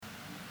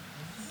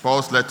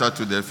Paul's letter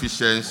to the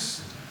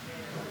Ephesians,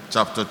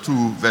 chapter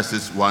 2,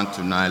 verses 1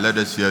 to 9. Let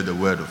us hear the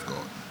word of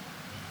God.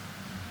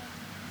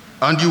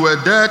 And you were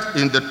dead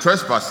in the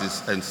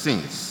trespasses and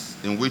sins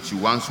in which you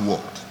once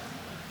walked,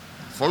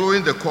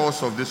 following the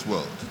course of this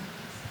world,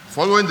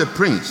 following the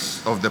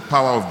prince of the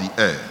power of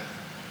the air,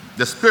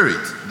 the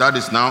spirit that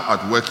is now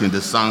at work in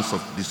the sons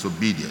of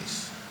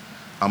disobedience,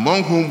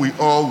 among whom we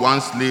all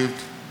once lived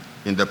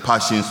in the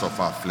passions of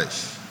our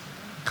flesh,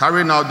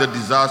 carrying out the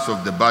desires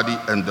of the body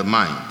and the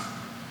mind,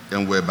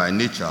 and were by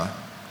nature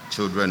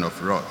children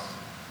of wrath,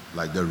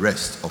 like the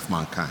rest of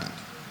mankind.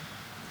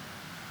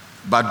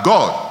 But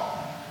God,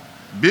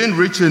 being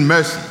rich in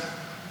mercy,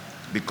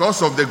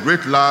 because of the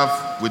great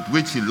love with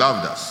which he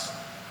loved us,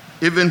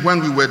 even when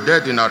we were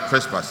dead in our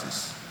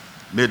trespasses,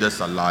 made us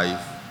alive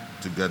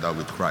together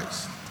with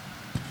Christ.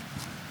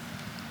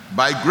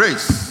 By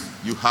grace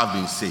you have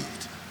been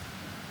saved,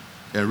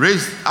 and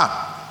raised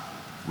up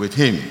with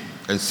him,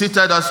 and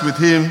seated us with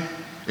him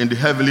in the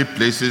heavenly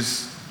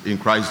places in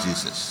Christ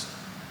Jesus.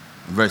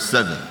 Verse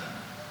 7.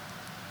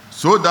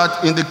 So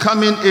that in the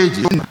coming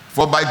ages,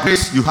 for by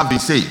grace you have been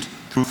saved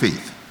through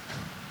faith.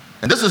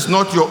 And this is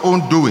not your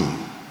own doing.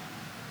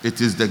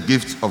 It is the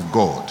gift of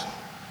God,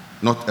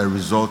 not a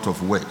result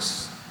of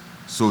works,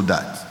 so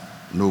that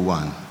no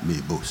one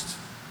may boast.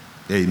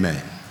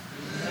 Amen.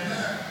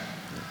 Amen.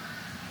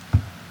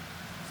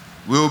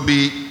 We'll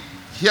be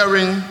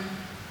hearing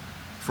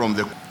from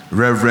the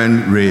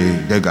Reverend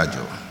Raynold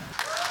Degadzor.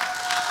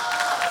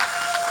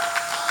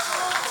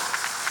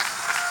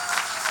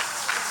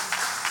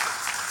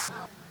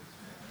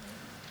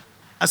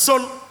 And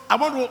so I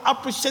want to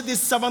appreciate this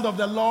servant of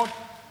the Lord,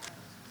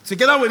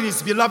 together with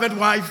his beloved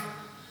wife.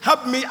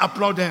 Help me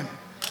applaud them.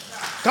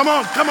 Come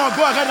on,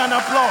 go ahead and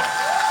applaud.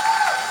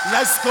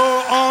 Let's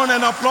go on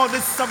and applaud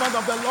this servant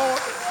of the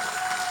Lord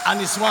and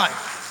his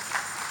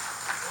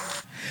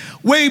wife.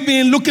 We've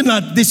been looking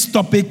at this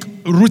topic,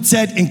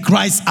 rooted in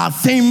Christ, our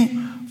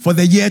theme for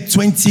the year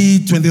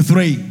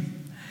 2023.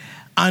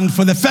 And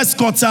for the first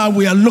quarter,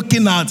 we are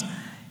looking at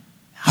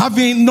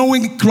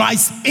knowing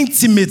Christ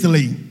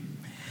intimately.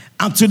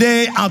 And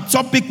today, our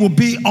topic will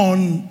be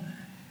on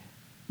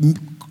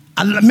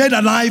made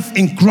alive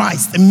in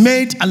Christ.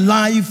 Made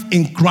alive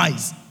in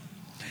Christ.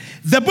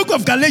 The book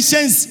of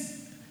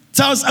Galatians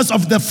tells us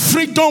of the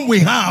freedom we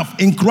have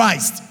in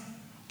Christ.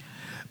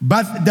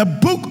 But the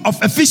book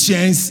of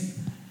Ephesians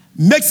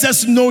makes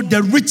us know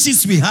the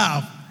riches we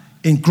have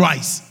in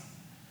Christ.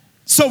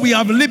 So we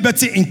have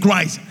liberty in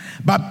Christ.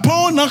 But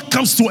Paul now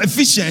comes to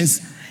Ephesians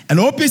and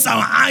opens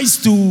our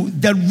eyes to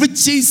the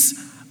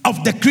riches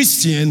of the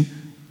Christian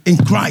in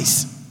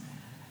Christ.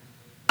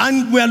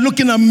 And we are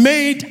looking at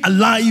made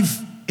alive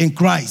in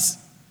Christ.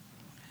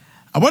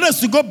 I want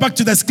us to go back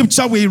to the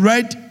scripture we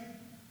read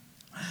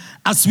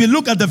as we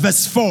look at the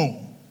verse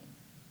 4.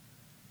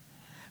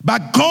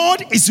 But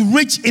God is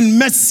rich in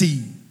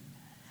mercy,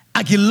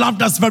 and he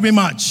loved us very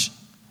much.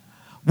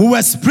 We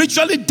were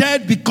spiritually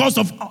dead because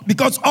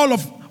all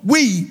of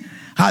we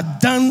had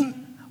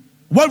done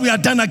what we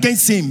had done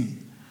against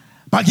him.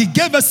 But he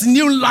gave us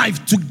new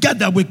life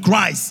together with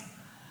Christ.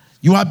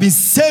 You have been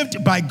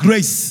saved by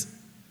grace.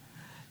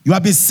 You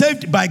have been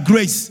saved by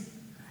grace.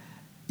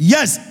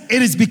 Yes,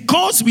 it is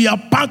because we are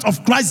part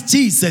of Christ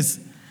Jesus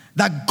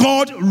that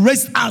God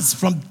raised us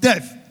from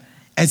death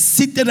and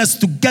seated us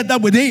together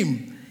with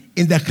him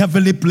in the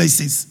heavenly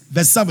places.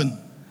 Verse 7.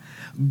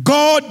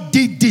 God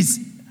did this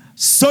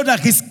so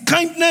that his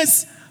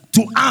kindness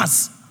to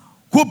us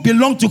who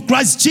belong to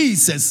Christ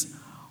Jesus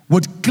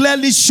would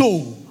clearly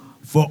show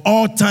for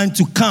all time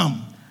to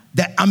come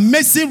the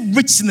amazing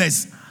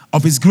richness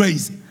of his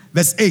grace.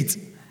 Verse 8.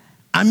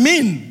 I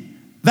mean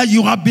that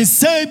you have been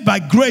saved by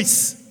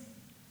grace.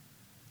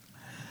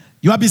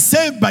 You have been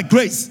saved by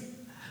grace.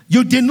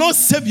 You did not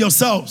save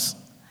yourselves.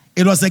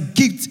 It was a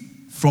gift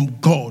from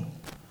God.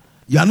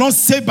 You are not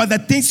saved by the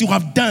things you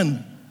have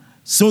done,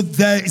 so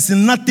there is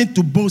nothing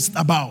to boast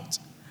about.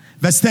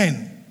 Verse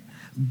 10.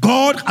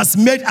 God has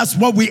made us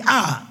what we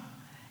are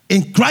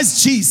in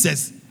Christ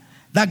Jesus,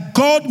 that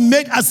God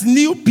made us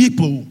new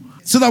people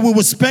so that we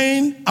will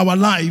spend our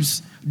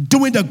lives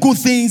doing the good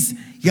things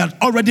he had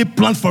already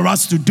planned for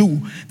us to do.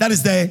 That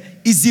is the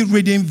easy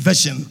reading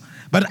version.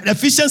 But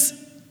Ephesians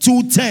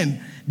 2:10,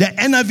 the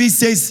NIV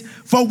says,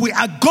 for we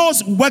are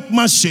God's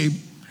workmanship,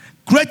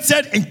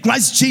 created in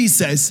Christ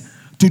Jesus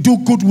to do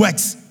good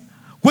works,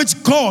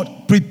 which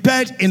God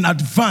prepared in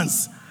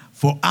advance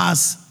for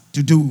us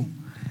to do.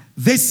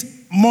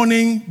 This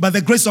morning, by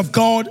the grace of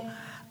God,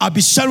 I'll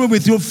be sharing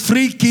with you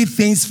 3 key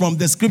things from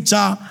the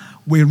scripture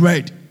we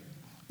read.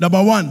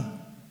 Number 1,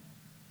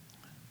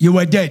 you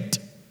were dead.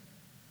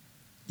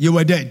 You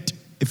were dead.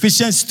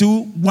 Ephesians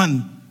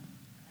 2:1.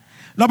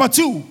 Number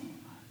 2,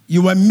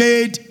 you were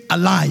made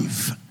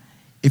alive.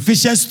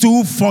 Ephesians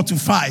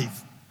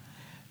 2:4-5.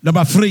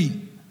 Number 3,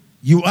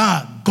 you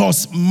are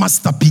God's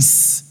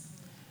masterpiece.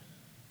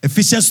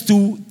 Ephesians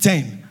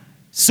 2:10.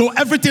 So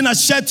everything I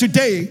shared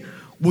today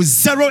will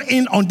zero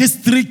in on these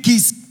 3 key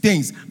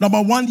things.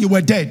 Number 1, you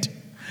were dead.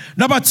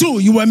 Number 2,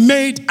 you were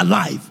made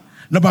alive.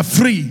 Number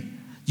 3,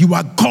 You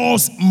are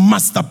God's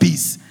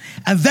masterpiece.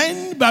 And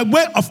then, by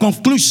way of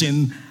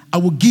conclusion, I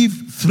will give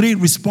 3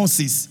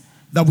 responses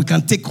that we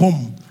can take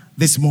home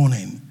this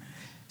morning.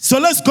 So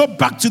let's go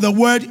back to the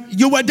word,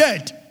 you were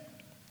dead.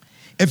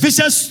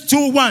 Ephesians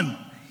 2:1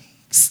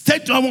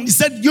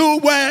 said you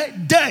were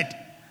dead.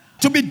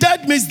 To be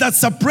dead means that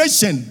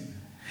separation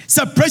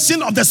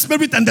of the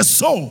spirit and the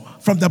soul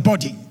from the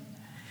body.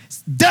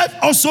 Death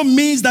also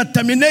means that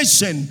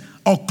termination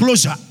or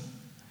closure.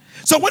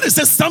 So when it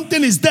says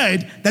something is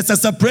dead, there's a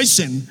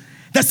separation,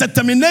 there's a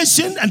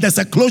termination, and there's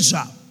a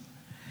closure.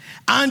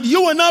 And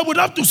you and I would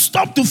have to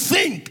stop to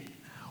think.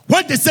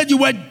 When they said you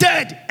were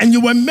dead and you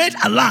were made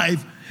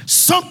alive,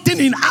 something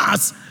in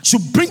us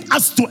should bring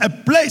us to a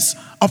place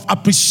of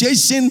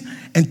appreciation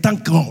and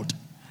thank God.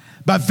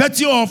 By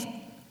virtue of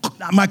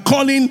my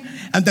calling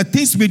and the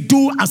things we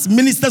do as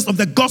ministers of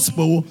the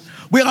gospel,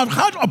 we have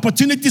had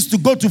opportunities to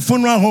go to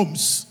funeral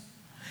homes.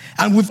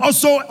 And we've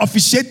also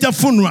officiated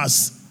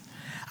funerals.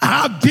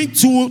 I have been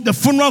to the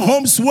funeral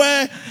homes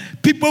where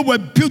people were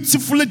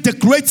beautifully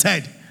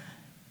decorated.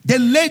 They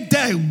laid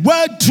there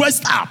well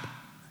dressed up,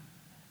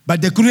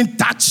 but they couldn't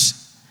touch,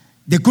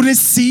 they couldn't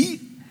see,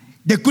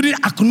 they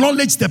couldn't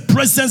acknowledge the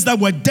presence that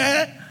were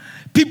there.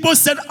 People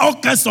said all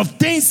kinds of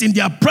things in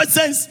their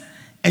presence,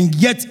 and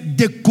yet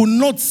they could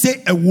not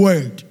say a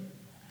word.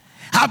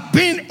 I've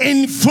been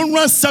in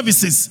funeral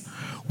services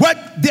where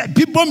the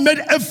people made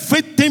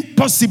everything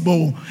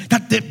possible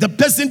that the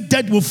person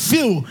dead will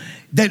feel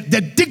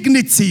the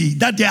dignity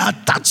that they are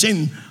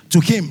attaching to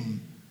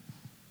him.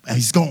 And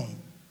he's gone.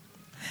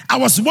 I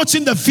was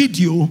watching the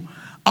video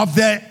of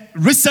the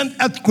recent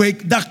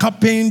earthquake that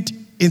happened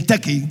in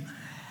Turkey,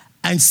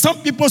 and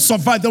some people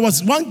survived. There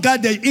was one guy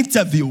they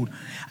interviewed,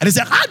 and they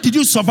said, how did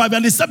you survive?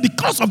 And they said,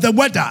 because of the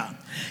weather.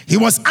 He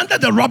was under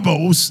the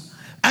rubbles,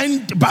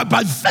 and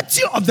by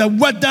virtue of the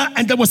weather,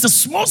 and there was a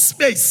small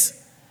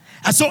space.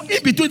 And so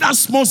in between that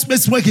small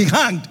space where he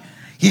hung,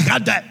 he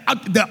had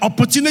the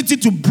opportunity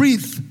to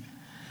breathe.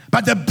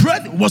 But the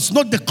breath was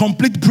not the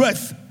complete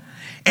breath.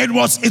 It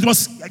was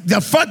the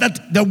fact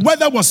that the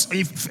weather was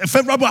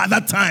favorable at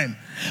that time.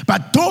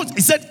 But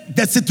he said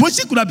the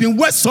situation could have been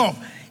worse off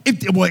if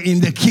they were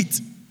in the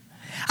heat.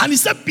 And he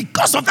said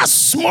because of that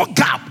small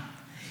gap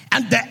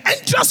and the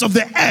entrance of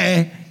the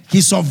air,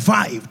 he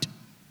survived.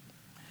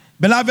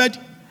 Beloved,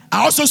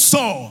 I also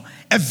saw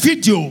a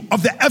video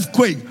of the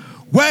earthquake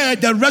where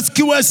the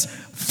rescuers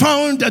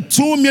found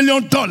 $2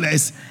 million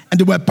and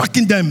they were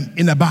packing them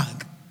in a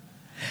bag.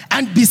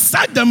 And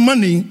beside the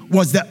money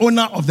was the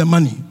owner of the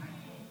money.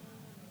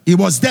 He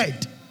was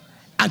dead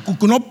and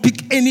could not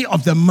pick any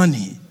of the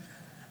money.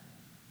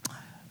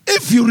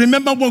 If you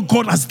remember what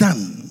God has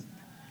done,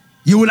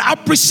 you will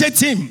appreciate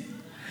him.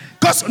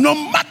 Because no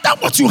matter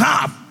what you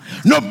have,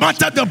 no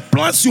matter the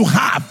plans you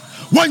have,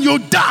 when you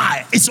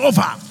die, it's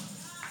over.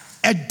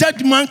 A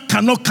dead man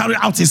cannot carry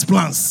out his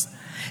plans.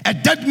 A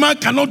dead man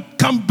cannot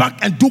come back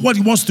and do what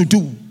he wants to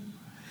do.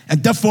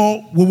 And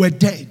therefore, we were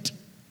dead.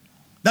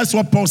 That's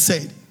what Paul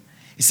said.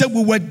 He said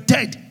we were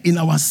dead in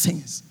our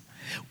sins.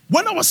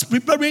 When I was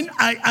preparing,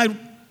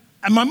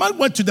 my mom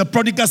went to the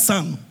prodigal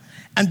son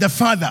and the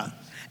father.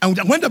 And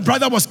when the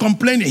brother was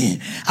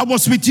complaining, I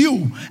was with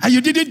you, and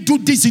you didn't do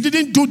this, you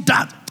didn't do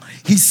that.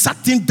 He sat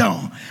him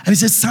down and he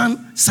said,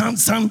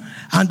 son,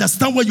 I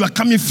understand where you are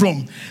coming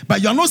from,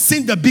 but you are not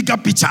seeing the bigger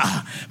picture.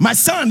 My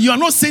son, you are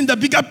not seeing the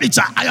bigger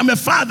picture. I am a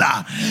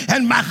father,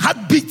 and my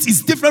heartbeat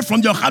is different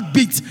from your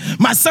heartbeat.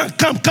 My son,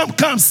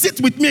 come,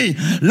 sit with me.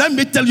 Let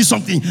me tell you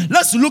something.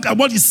 Let's look at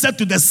what he said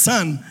to the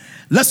son.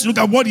 Let's look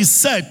at what he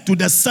said to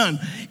the son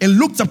in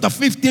Luke chapter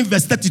 15,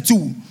 verse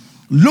 32.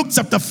 Luke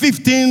chapter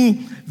 15,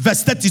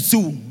 verse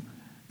 32.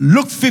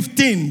 Luke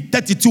 15,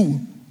 32.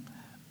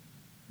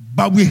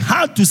 But we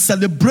had to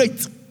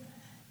celebrate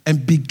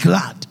and be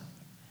glad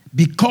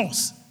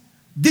because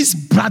this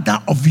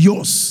brother of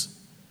yours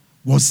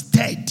was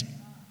dead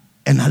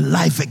and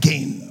alive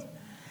again.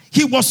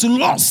 He was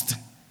lost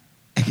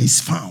and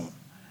he's found.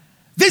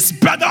 This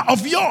brother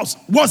of yours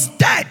was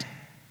dead,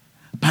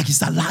 but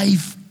he's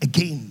alive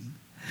again.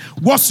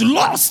 Was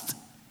lost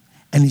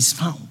and is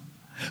found.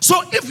 So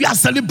if we are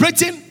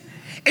celebrating,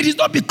 it is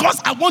not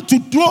because I want to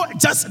throw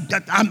just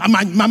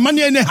my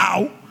money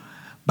anyhow,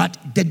 but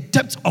the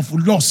depth of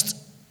loss,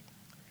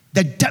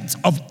 the depth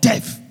of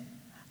death.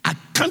 I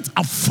can't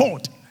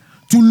afford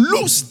to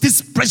lose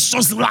this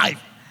precious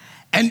life.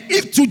 And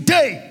if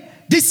today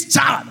this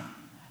child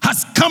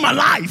has come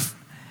alive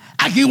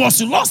and he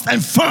was lost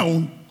and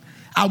found,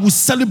 I will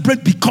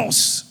celebrate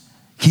because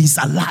he is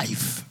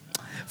alive.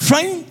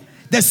 Friend,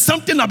 there's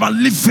something about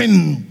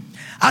living.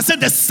 I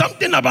said there's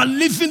something about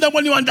living that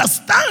when you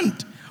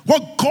understand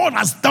what God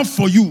has done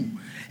for you,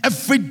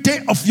 every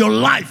day of your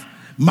life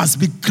must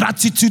be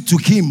gratitude to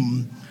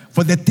him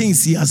for the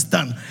things he has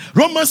done.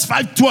 Romans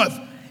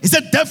 5:12, he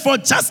said, therefore,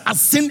 just as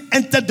sin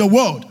entered the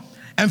world,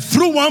 and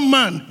through one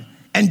man,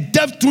 and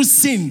death through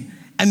sin,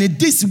 and in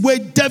this way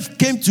death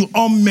came to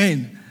all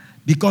men,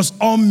 because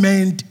all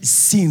men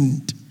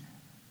sinned.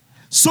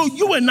 So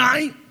you and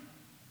I,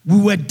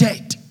 we were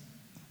dead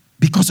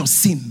because of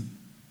sin.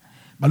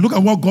 But look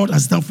at what God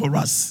has done for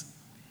us.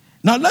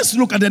 Now let's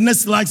look at the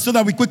next slide so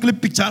that we quickly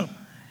picture.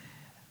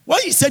 When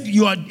he said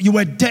you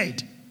were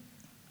dead,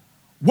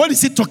 what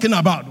is he talking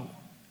about?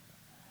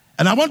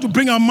 And I want to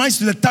bring our minds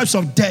to the types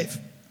of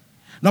death.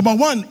 Number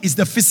one is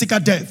the physical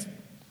death.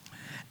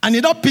 And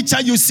in that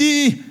picture, you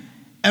see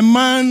a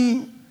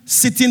man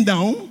sitting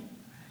down.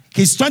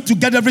 He's trying to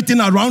get everything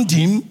around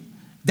him,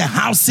 the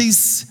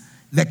houses,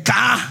 the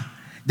car,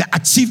 the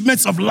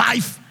achievements of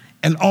life,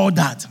 and all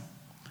that.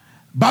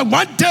 But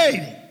one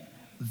day,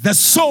 the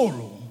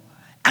soul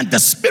and the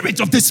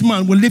spirit of this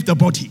man will leave the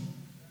body.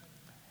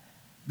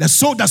 The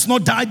soul does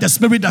not die, the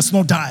spirit does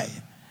not die.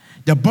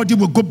 The body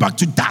will go back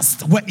to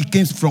dust where it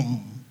came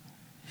from.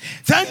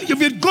 Then you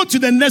will go to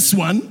the next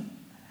one.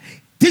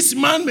 This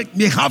man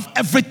may have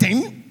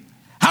everything,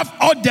 have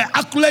all the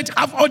accolades,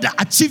 have all the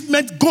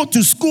achievements, go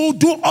to school,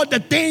 do all the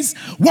things,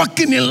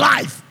 working in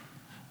life.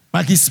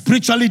 But he's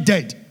spiritually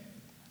dead.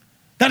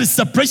 That is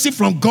separation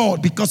from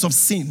God because of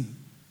sin.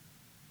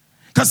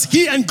 Because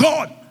he and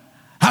God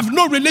have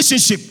no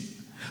relationship.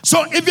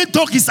 So even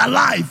though he's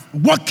alive,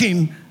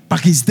 working, but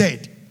he's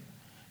dead.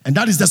 And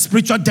that is the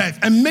spiritual death.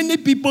 And many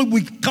people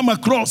we come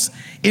across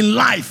in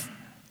life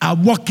are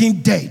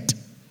walking dead.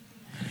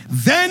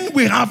 Then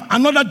we have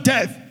another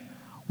death,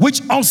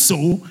 which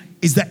also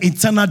is the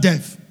eternal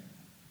death.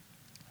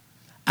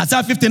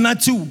 Isaiah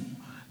 59:2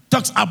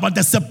 talks about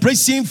the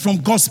separation from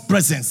God's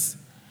presence.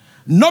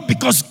 Not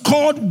because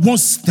God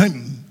wants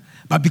them,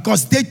 but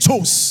because they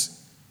chose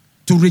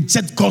to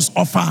reject God's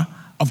offer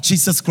of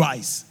Jesus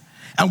Christ.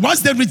 And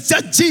once they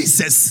reject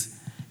Jesus,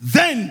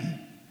 then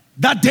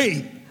that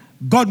day,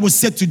 God will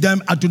say to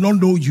them, I do not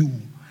know you.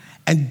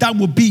 And that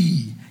will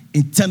be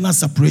eternal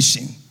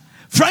separation.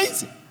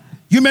 Friends,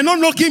 you may not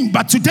know him,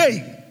 but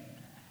today,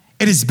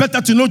 it is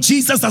better to know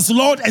Jesus as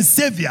Lord and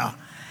Savior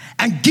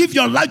and give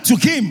your life to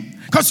him.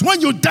 Because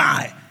when you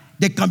die,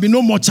 there can be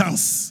no more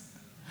chance.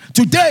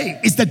 Today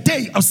is the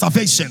day of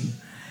salvation.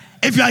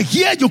 If you are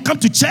here, you come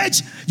to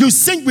church, you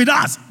sing with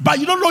us, but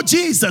you don't know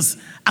Jesus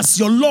as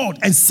your Lord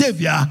and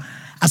Savior,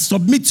 I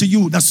submit to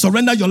you that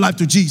surrender your life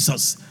to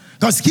Jesus.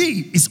 Because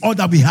he is all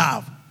that we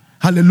have.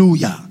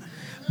 Hallelujah.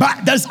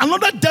 But there's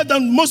another death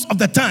that most of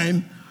the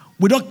time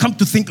we don't come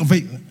to think of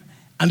it.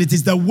 And it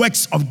is the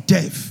works of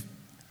death.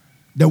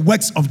 The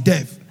works of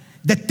death.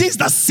 The things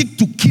that seek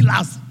to kill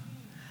us.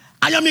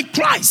 I am in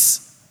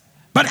Christ,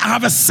 but I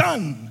have a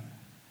son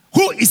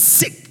who is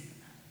sick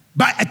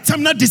by a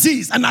terminal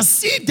disease. And I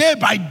see day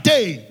by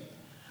day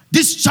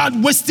this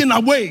child wasting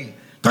away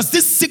because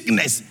this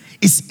sickness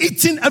is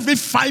eating every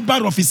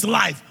fiber of his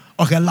life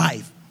or her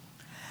life.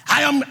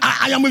 I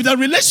am with a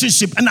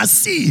relationship and I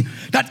see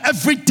that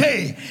every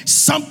day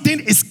something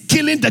is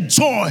killing the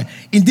joy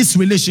in this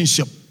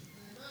relationship.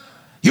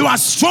 You are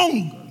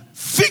strong,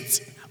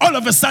 fit. All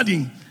of a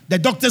sudden, the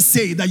doctors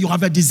say that you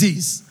have a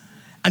disease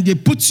and they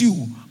put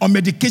you on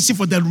medication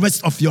for the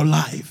rest of your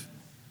life.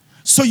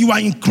 So you are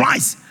in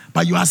Christ,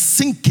 but you are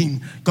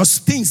sinking because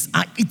things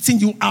are eating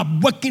you up,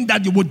 working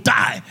that you will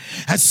die.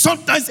 And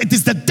sometimes it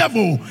is the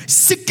devil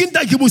seeking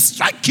that he will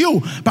strike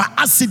you by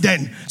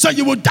accident. So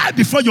you will die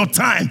before your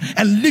time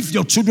and leave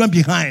your children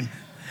behind.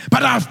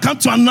 But I have come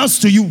to announce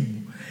to you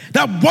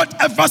that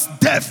whatever's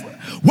death,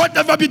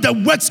 whatever be the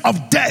works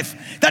of death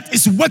that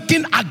is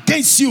working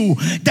against you,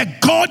 the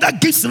God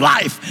that gives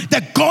life,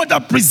 the God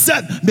that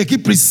preserves, may he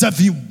preserve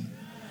you.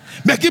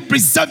 May he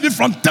preserve you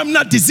from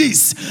terminal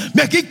disease.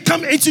 May he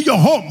come into your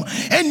home.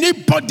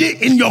 Anybody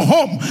in your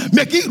home,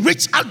 may he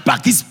reach out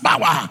back his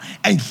power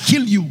and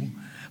heal you.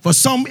 For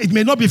some, it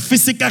may not be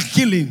physical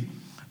healing,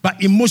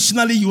 but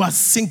emotionally you are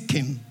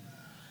sinking.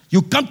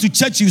 You come to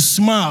church, you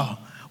smile.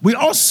 We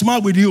all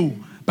smile with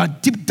you,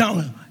 but deep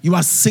down you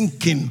are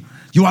sinking.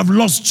 You have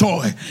lost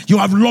joy. You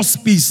have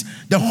lost peace.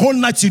 The whole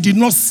night you did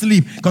not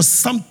sleep because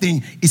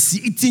something is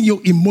eating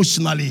you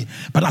emotionally.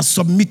 But I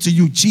submit to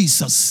you,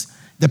 Jesus,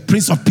 the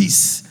Prince of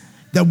Peace,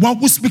 the one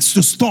who speaks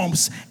to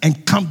storms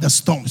and calm the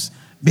storms.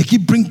 May he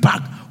bring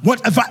back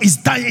whatever is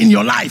dying in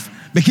your life.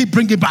 May he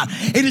bring it back.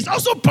 It is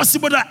also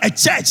possible that a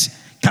church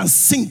can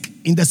sink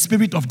in the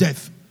spirit of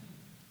death.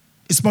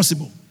 It's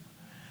possible.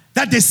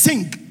 That they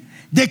sink,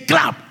 they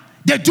clap,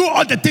 they do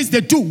all the things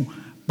they do,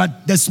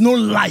 but there's no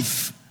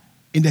life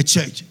in the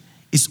church.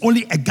 It's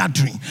only a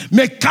gathering.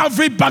 May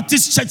Calvary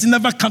Baptist Church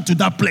never come to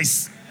that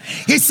place.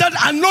 He said,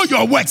 I know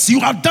your works. You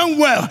have done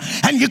well.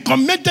 And he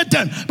commended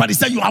them. But he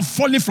said, you have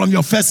fallen from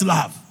your first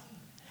love.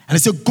 And he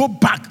said, go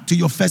back to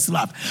your first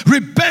love.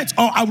 Repent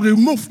or I will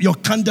remove your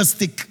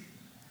candlestick.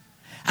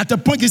 At the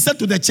point he said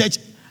to the church,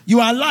 you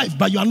are alive,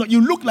 but you are not.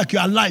 You look like you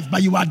are alive,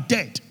 but you are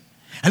dead.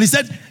 And he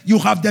said, you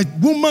have the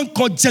woman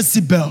called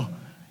Jezebel.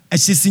 And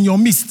she's in your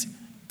midst,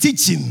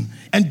 teaching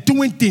and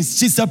doing things.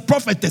 She's a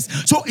prophetess.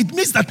 So it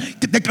means that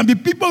there can be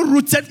people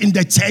rooted in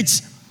the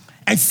church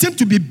and seem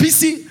to be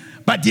busy,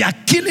 but they are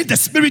killing the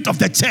spirit of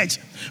the church.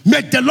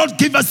 May the Lord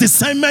give us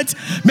discernment.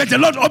 May the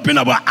Lord open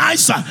our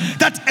eyes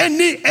that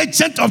any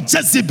agent of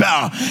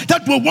Jezebel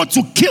that will want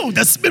to kill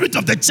the spirit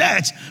of the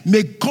church,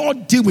 may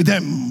God deal with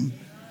them.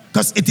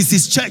 Because it is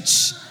his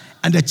church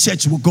and the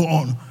church will go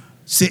on.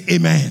 Say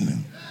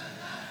amen.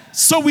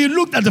 So we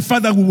looked at the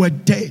fact that we were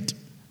dead.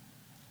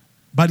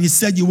 But he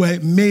said you were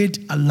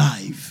made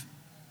alive.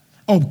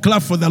 Oh,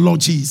 clap for the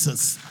Lord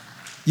Jesus.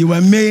 You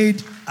were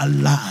made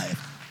alive.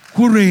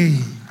 Hooray.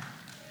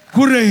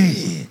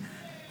 Hooray.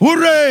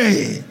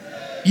 Hooray.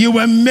 You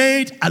were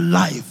made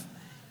alive.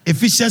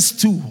 Ephesians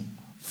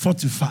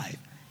 2:4-5.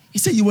 He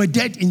said you were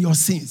dead in your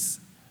sins.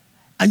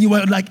 And you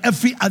were like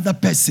every other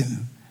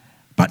person.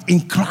 But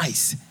in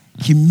Christ,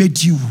 he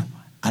made you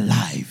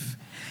alive.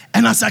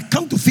 And as I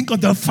come to think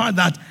of the fact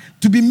that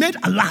to be made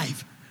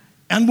alive,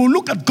 and we'll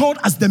look at God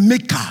as the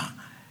maker,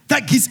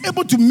 that he's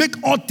able to make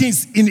all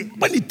things.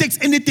 When he takes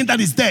anything that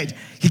is dead,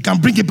 he can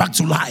bring it back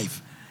to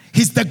life.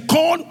 He's the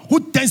God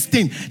who turns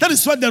things. That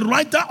is why the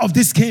writer of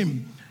this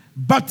hymn,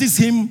 Baptist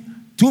hymn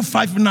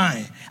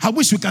 259, I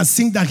wish we can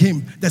sing that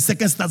hymn, the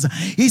second stanza.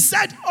 He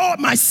said, oh,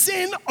 my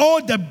sin, oh,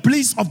 the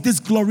bliss of this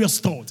glorious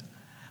thought.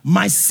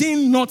 My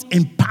sin not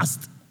in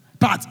past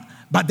part,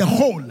 but the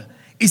whole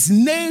is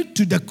nailed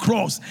to the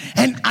cross,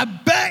 and I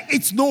bear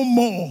it no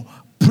more.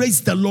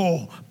 Praise the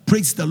Lord,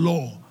 praise the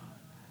Lord.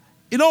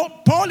 You know,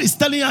 Paul is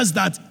telling us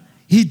that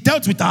he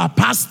dealt with our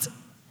past,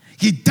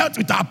 he dealt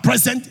with our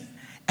present,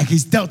 and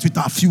he's dealt with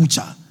our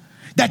future.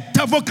 The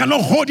devil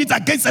cannot hold it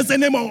against us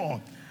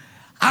anymore.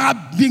 I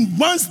have been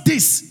once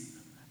this,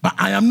 but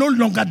I am no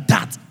longer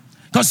that,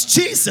 because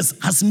Jesus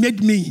has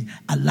made me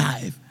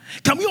alive.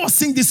 Can we all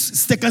sing this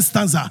second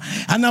stanza?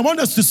 And I want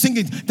us to sing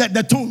it,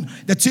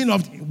 the tune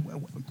of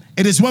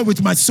It Is Well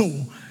With My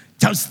Soul.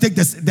 Just take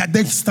that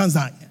next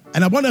stanza.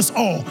 And I want us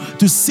all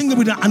to sing it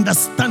with an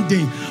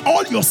understanding.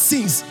 All your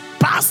sins,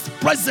 past,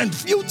 present,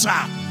 future,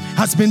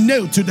 has been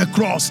nailed to the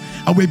cross.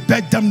 And we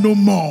bear them no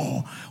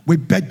more. We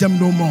bear them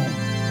no more.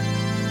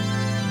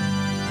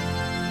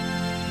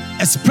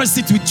 Express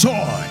it with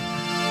joy.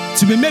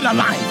 To be made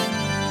alive.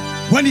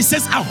 When he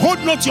says, I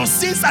hold not your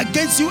sins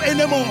against you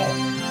anymore.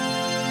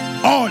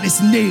 All is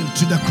nailed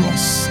to the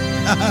cross.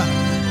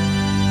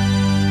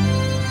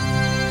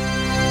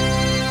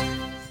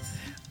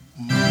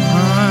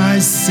 My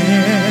sin,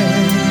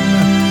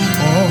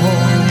 all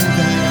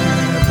the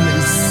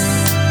bliss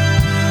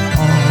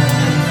of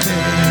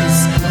this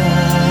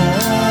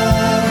glorious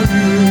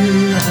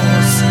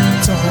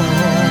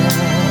thought.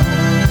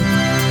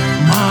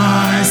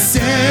 My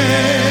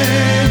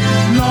sin,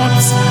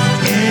 not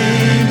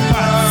in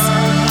part,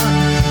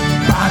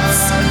 but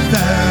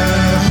the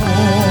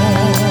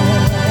whole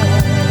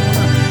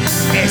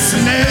is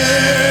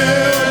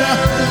nailed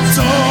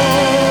to the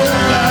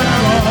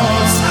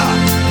cross.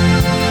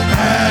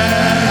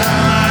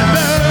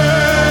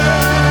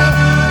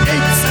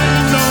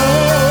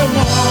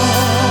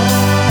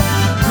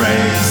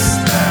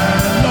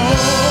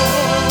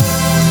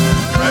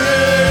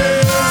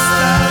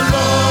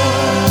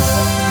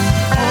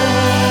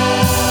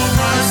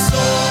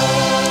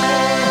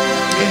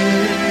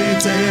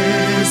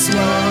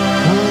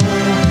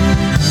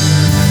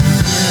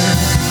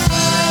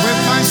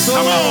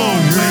 Come on,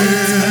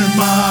 with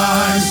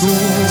my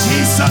soul.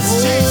 Jesus,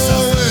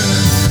 Jesus.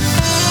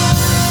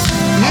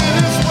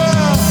 It is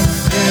well.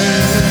 It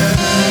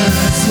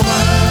is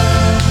well.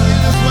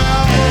 It is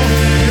well. It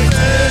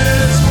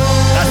is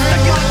well. Let's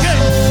take it again.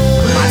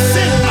 My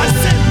sin, my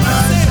sin, my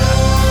sin.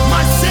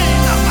 My sin,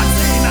 my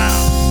sin now.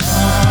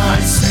 My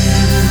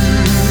sin.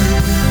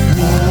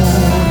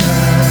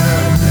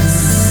 Wonders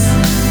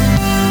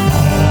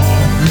of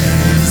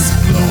His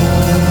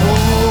glory.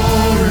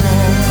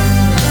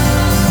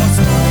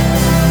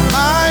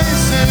 I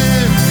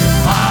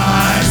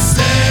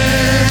sin,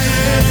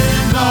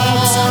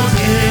 not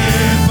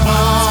in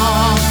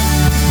part,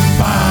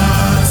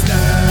 but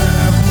the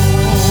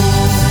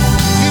whole.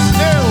 It's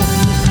nailed.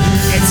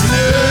 It's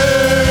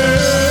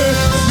nailed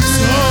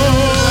to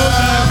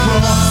the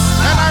cross,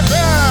 and I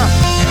bear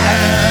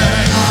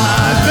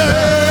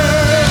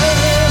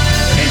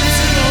it's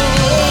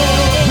Lord.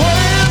 Praise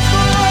the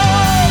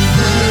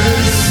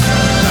Lord. Praise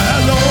the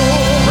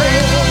Lord.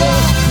 Praise the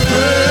Lord.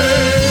 Praise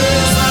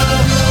the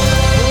Lord.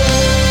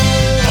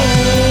 Oh,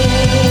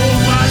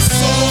 my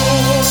soul,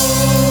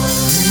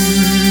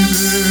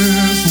 it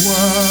is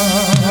well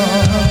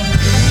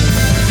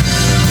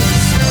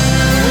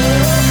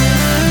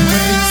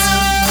with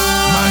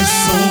my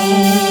soul.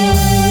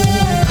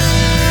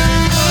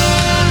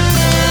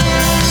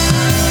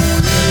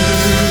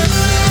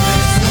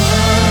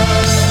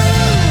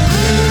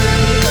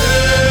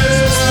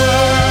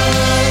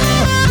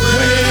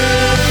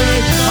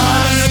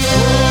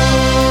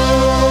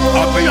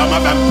 Open your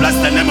mouth and bless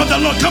the name of the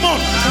Lord. Come on,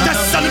 let's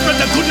celebrate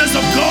the goodness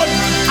of God.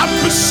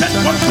 Appreciate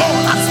what God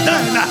has done.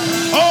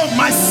 Oh,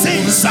 my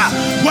sins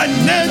were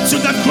nailed to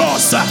the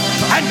cross,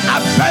 and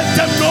I bear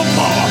them no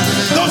more.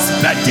 Those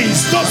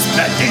burdens, the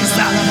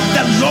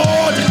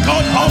Lord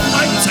God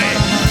Almighty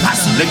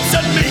has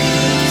lifted me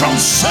from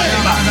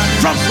shame,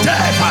 from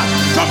death,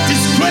 from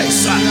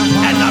disgrace,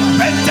 and I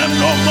bear them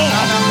no more.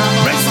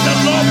 Praise the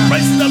Lord,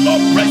 praise the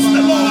Lord, praise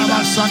the Lord.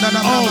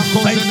 Oh,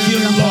 thank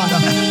you, Lord.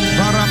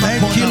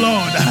 Thank you,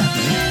 Lord.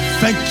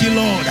 Thank you,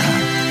 Lord.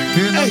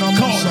 Hey,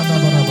 God,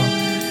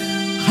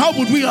 how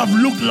would we have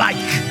looked like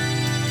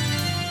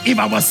If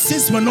our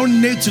sins were not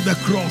nailed to the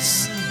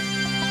cross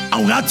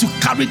and we had to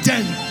carry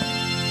them,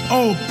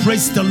 oh,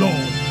 praise the Lord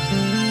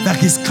that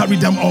He's carried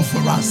them all for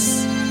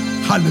us.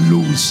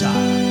 Hallelujah.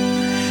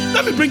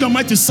 Let me bring your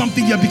mind to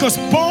something here, because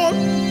Paul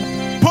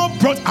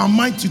brought our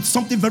mind to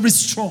something very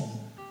strong.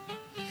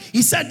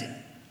 He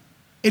said,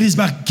 it is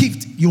by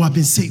gift you have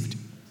been saved.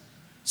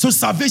 So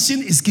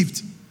salvation is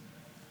gift.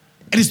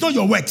 It is not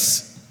your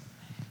works.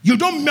 You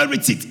don't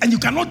merit it, and you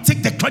cannot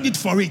take the credit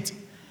for it.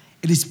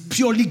 It is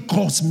purely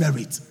God's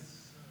merit.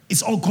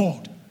 It's all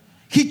God.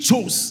 He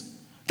chose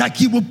that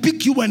He will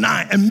pick you and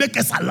I and make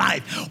us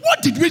alive.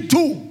 What did we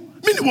do?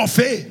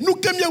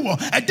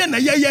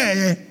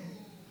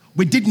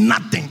 We did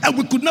nothing, and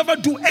we could never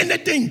do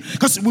anything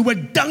because we were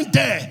down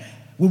there.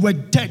 We were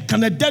dead.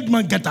 Can a dead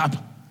man get up?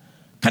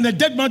 Can a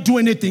dead man do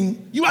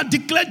anything? You are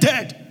declared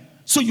dead.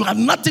 So you have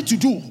nothing to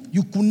do.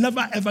 You could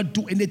never ever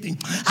do anything.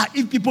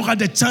 If people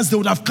had a chance, they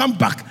would have come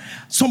back.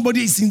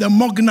 Somebody is in the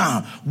morgue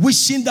now,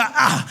 wishing that,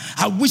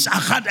 I wish I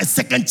had a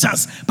second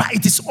chance, but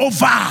it is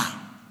over.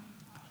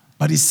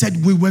 But He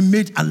said we were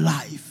made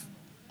alive.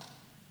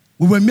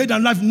 We were made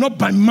alive not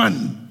by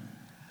man,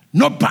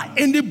 not by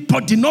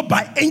anybody, not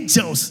by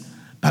angels,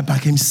 but by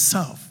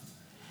Himself.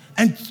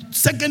 And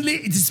secondly,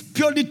 it is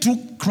purely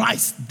through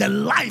Christ, the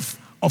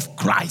life of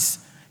Christ.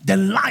 The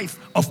life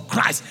of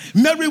Christ.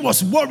 Mary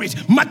was worried.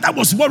 Martha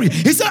was worried.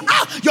 He said,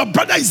 your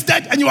brother is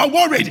dead and you are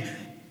worried.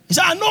 He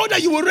said, I know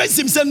that you will raise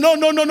him. He said, no.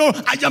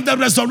 I am the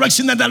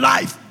resurrection and the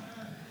life.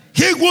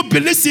 He who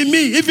believes in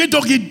me, even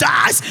though he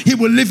dies, he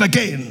will live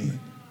again.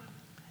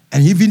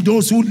 And even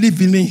those who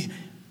live in me,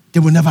 they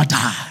will never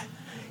die.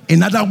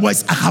 In other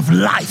words, I have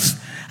life.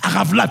 I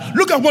have life.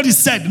 Look at what He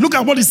said. Look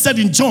at what He said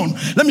in John.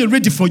 Let me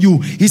read it for you.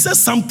 He says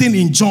something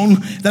in John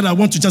that I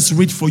want to just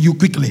read for you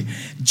quickly.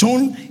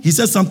 He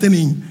says something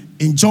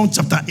in John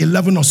chapter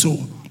 11 or so.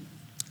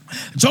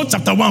 John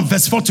chapter 1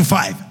 verse 4 to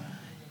 5.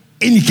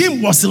 In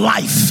Him was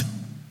life,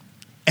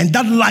 and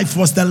that life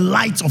was the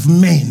light of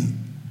men.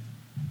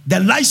 The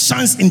light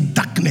shines in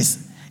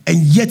darkness,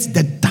 and yet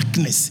the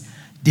darkness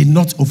did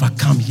not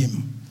overcome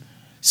Him.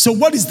 So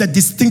what is the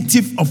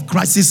distinctive of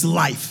Christ's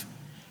life?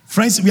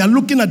 Friends, we are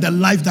looking at the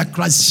life that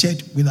Christ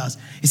shared with us.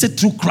 He said,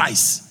 through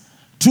Christ,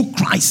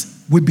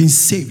 we've been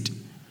saved.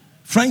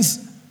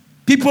 Friends,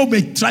 people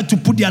may try to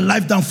put their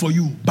life down for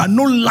you, but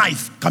no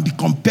life can be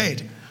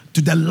compared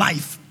to the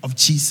life of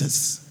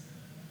Jesus.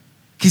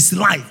 His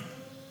life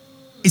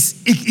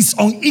is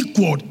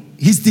unequaled.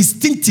 His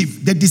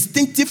distinctive, the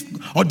distinctive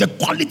or the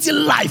quality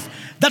life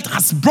that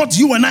has brought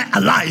you and I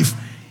alive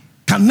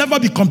can never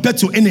be compared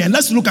to any. And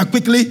let's look at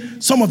quickly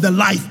some of the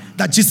life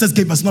that Jesus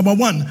gave us. Number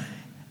one,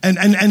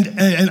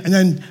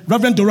 and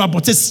Reverend Dora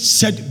Botes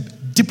shared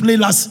deeply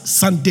last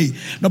Sunday.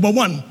 Number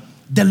one,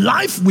 the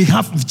life we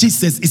have with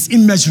Jesus is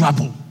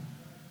immeasurable.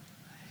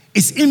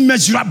 It's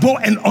immeasurable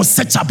and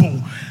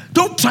unsearchable.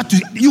 Don't try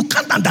to, you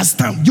can't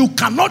understand. You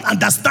cannot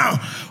understand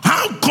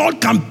how God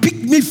can pick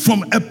me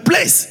from a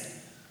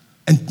place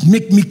and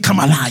make me come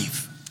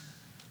alive.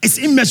 It's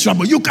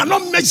immeasurable. You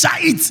cannot measure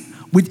it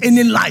with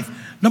any life.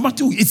 Number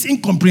two, it's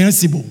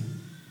incomprehensible.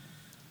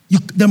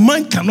 The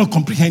mind cannot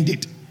comprehend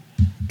it.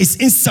 It's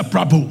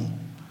inseparable.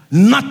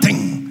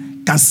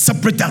 Nothing can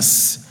separate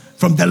us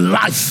from the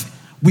life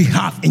we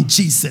have in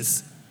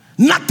Jesus.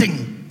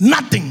 Nothing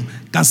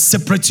can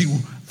separate you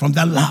from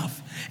that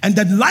love. And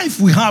that life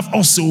we have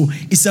also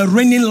is a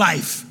reigning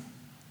life.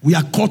 We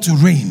are called to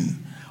reign.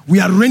 We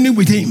are reigning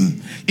with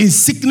Him. In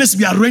sickness,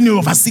 we are reigning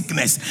over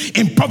sickness.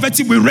 In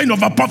poverty, we reign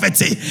over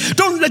poverty.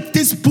 Don't let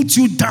this put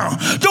you down.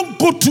 Don't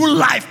go through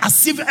life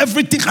as if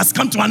everything has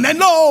come to an end.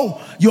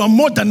 No, you are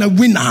more than a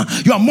winner.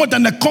 You are more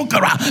than a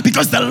conqueror,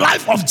 because the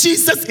life of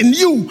Jesus in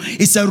you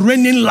is a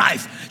reigning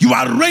life. You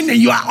are reigning.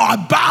 You are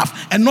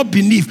above and not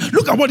beneath.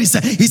 Look at what He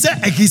said. He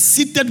said He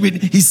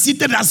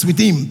seated us with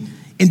Him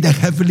in the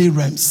heavenly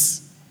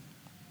realms.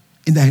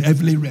 In the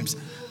heavenly realms.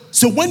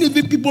 So when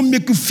even people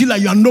make you feel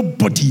like you are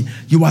nobody,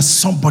 you are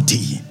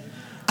somebody.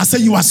 I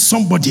said you are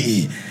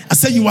somebody. I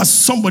said you are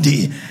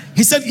somebody.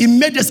 He said He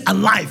made us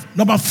alive.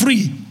 Number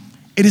three,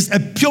 it is a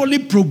purely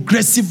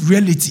progressive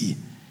reality.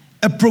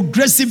 A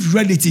progressive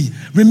reality.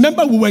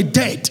 Remember, we were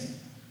dead.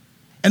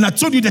 And I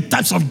told you the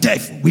types of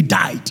death. We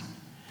died.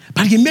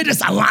 But He made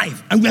us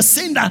alive. And we are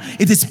saying that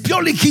it is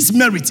purely His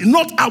merit,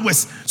 not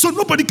ours. So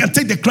nobody can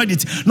take the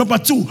credit. Number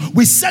two,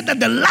 we said that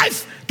the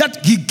life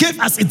that He gave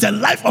us is the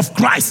life of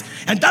Christ.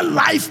 And that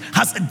life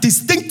has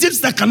distinctives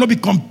that cannot be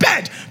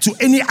compared to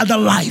any other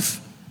life.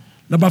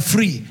 Number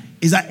three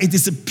is that it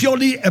is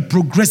purely a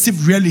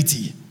progressive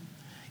reality.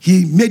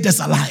 He made us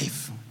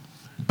alive,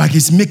 but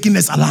He's making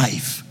us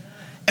alive.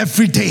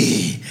 Every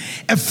day.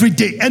 And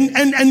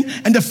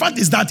the fact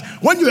is that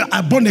when you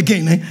are born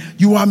again,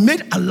 you are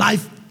made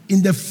alive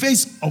in the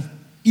face of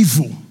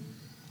evil,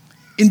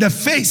 in the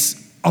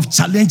face of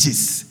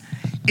challenges,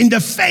 in the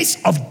face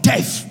of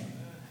death.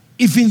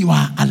 Even you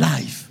are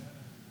alive.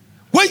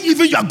 When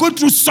even you are going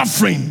through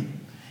suffering,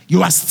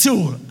 you are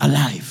still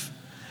alive.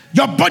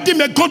 Your body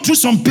may go through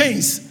some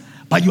pains,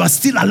 but you are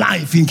still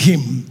alive in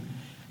Him.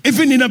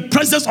 Even in the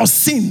presence of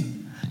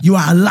sin, you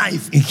are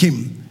alive in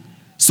Him.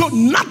 So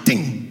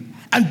nothing.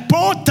 And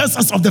Paul tells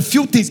us of the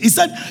few things. He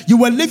said, you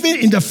were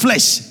living in the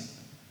flesh,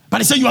 but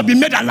he said you have been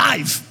made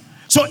alive.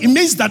 So it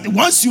means that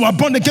once you are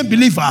born again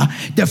believer,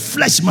 the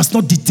flesh must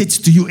not dictate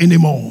to you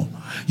anymore.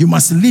 You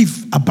must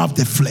live above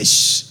the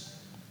flesh.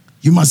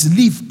 You must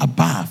live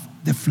above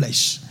the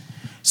flesh.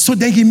 So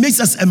then he makes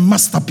us a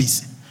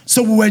masterpiece.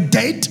 So we were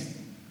dead,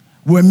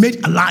 we were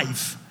made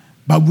alive,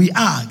 but we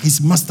are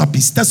his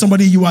masterpiece. Tell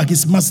somebody you are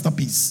his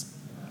masterpiece.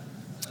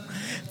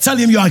 Tell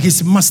him you are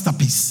his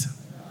masterpiece.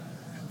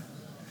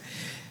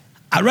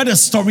 I read a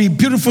story,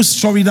 beautiful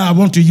story that I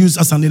want to use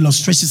as an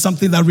illustration,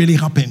 something that really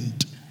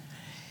happened.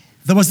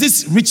 There was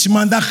this rich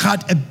man that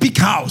had a big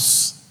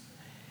house.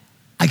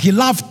 And he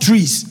loved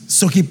trees,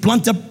 so he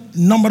planted a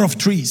number of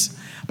trees.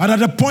 But at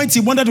the point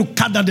he wanted to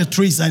cut down the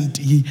trees, and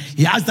he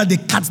asked that they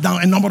cut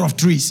down a number of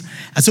trees.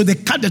 And so they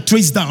cut the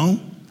trees down,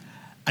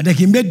 and then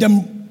he made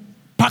them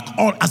pack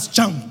all as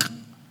junk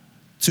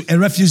to a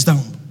refuse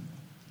dump.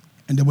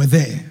 And they were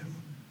there.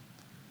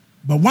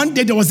 But one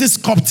day there was this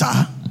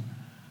sculptor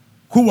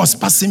who was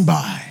passing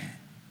by,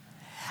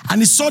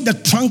 and he saw the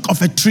trunk of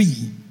a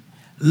tree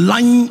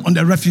lying on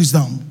the refuse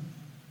dump.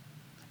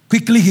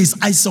 Quickly his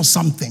eyes saw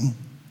something.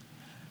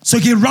 So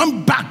he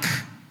ran back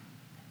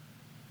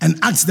and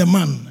asked the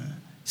man,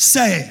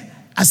 "Sir,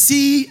 I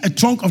see a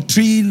trunk of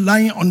tree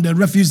lying on the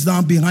refuse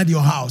dump behind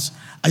your house.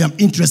 I am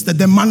interested."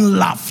 The man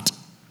laughed.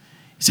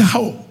 He said,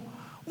 "How?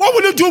 What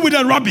will you do with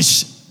the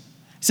rubbish?" He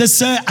said,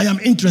 "Sir, I am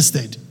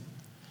interested."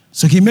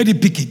 So he made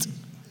it pick it.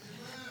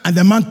 And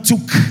the man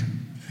took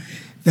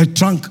the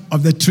trunk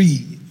of the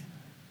tree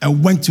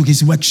and went to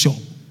his workshop.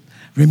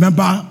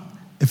 Remember,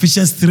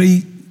 Ephesians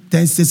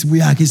 3:10 says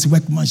we are his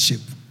workmanship.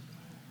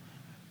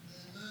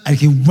 And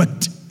he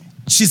worked,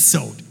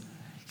 chiseled.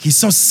 He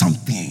saw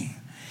something.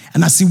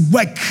 And as he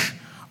worked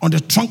on the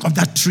trunk of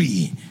that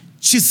tree,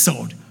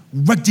 chiseled,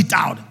 worked it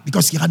out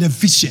because he had a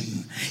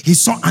vision. He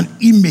saw an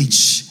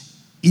image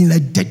in a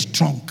dead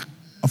trunk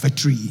of a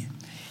tree.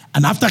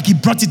 And after he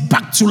brought it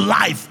back to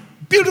life,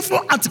 beautiful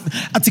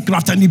article,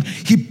 and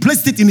he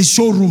placed it in his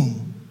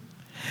showroom.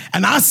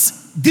 And as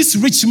this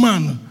rich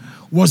man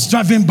was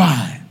driving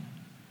by,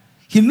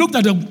 he looked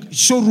at the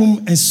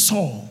showroom and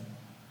saw,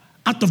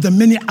 out of the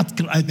many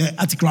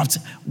articrafts,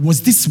 was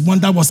this one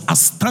that was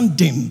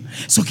outstanding.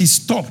 So he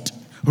stopped,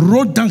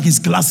 rolled down his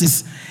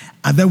glasses,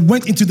 and then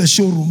went into the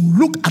showroom,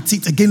 looked at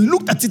it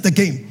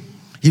again.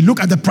 He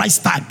looked at the price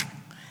tag,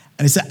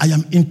 and he said, "I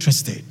am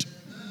interested.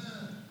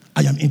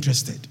 I am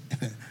interested."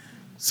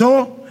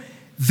 So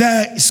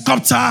the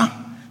sculptor,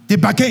 they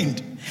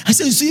bargained. I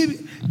said, "You see,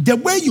 the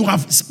way you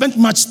have spent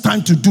much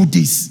time to do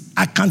this,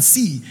 I can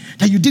see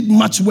that you did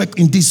much work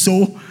in this.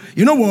 So,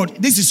 you know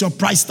what? This is your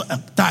price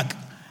tag,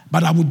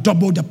 but I will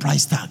double the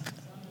price tag.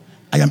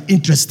 I am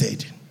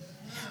interested."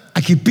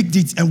 And he picked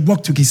it and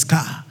walked to his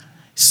car,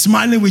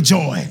 smiling with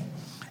joy.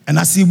 And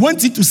as he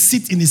wanted to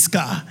sit in his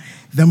car,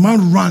 the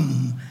man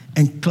ran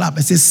and clapped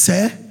and said,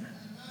 "Sir?"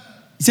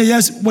 He said,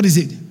 "Yes, what is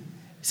it?" He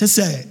said,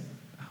 "Sir,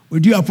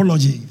 with due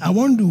apology, I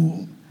want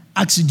to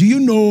ask you, do you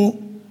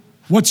know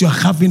what you're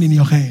having in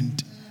your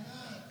hand?"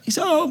 He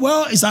said, "Oh,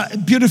 well, it's a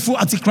beautiful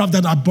articraft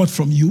that I bought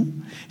from you."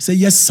 He said,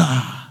 "Yes,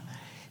 sir."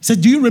 He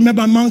said, "Do you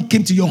remember a man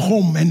came to your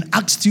home and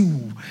asked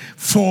you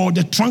for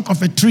the trunk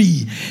of a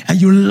tree, and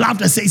you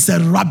laughed and said it's a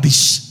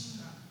rubbish?"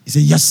 He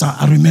said, "Yes, sir,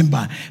 I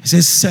remember." He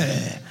said,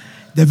 "Sir,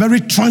 the very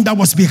trunk that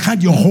was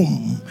behind your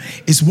home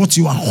is what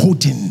you are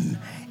holding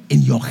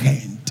in your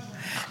hand."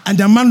 And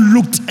the man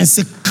looked and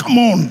said, "Come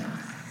on.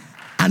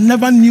 I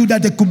never knew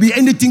that there could be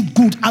anything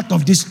good out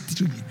of this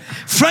tree."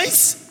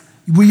 Friends,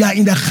 we are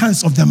in the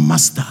hands of the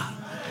master.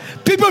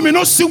 People may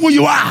not see who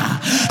you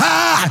are.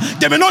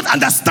 They may not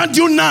understand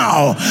you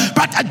now.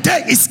 But a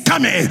day is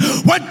coming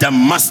when the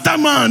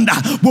mastermind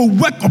will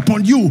work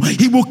upon you.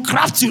 He will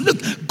craft you.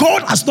 Look,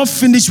 God has not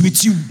finished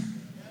with you.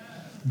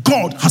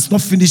 God has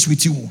not finished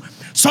with you.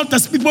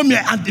 Sometimes people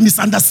may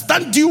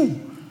misunderstand you,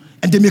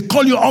 and they may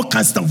call you all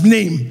kinds of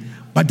names.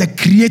 But the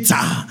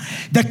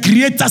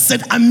creator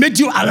said, "I made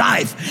you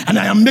alive, and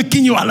I am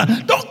making you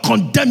alive." Don't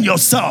condemn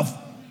yourself.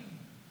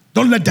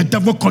 Don't let the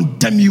devil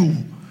condemn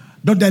you.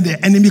 Don't let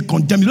the enemy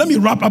condemn you. Let me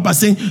wrap up by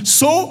saying,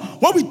 so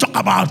when we talk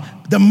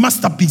about the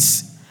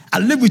masterpiece, I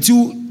live with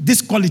you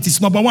these qualities.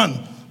 Number one,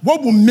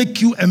 what will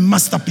make you a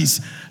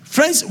masterpiece?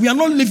 Friends, we are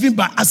not living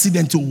by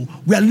accident.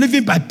 We are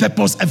living by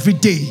purpose every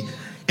day.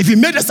 If he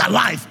made us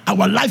alive,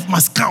 our life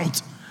must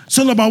count.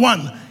 So number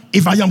one,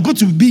 if I am going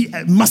to be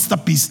a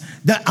masterpiece,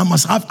 then I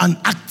must have an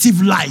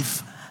active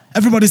life.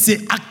 Everybody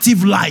say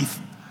active life.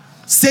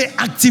 Say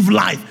active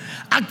life.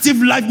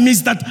 Active life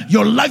means that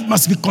your life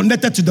must be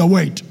connected to the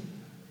word.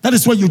 That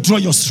is where you draw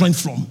your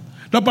strength from.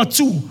 Number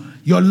two,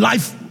 your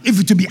life, if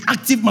it to be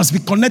active, must be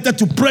connected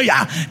to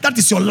prayer. That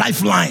is your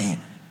lifeline.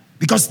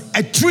 Because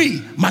a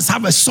tree must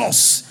have a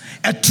source.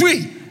 A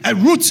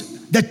root,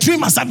 the tree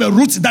must have a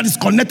root that is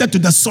connected to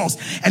the source.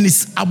 And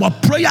it's our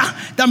prayer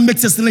that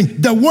makes us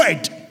link. The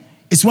word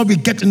is where we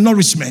get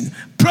nourishment.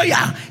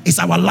 Prayer is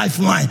our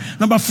lifeline.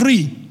 Number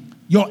three,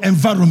 your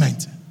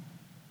environment.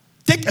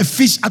 Take a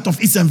fish out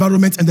of its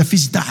environment and the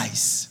fish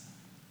dies.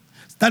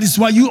 That is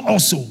why you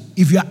also,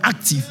 if you are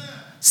active,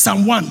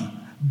 Psalm 1,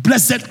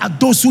 blessed are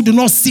those who do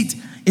not sit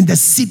in the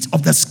seat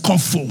of the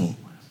scornful.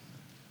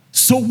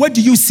 So where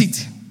do you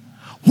sit?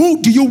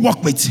 Who do you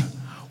work with?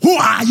 Who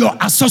are your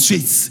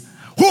associates?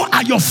 Who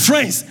are your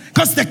friends?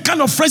 Because the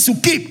kind of friends you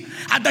keep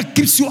that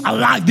keeps you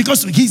alive,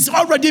 because he's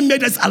already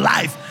made us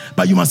alive,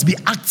 but you must be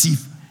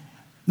active.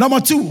 Number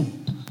 2,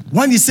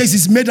 when he says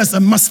he's made us a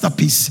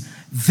masterpiece,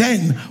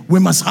 then we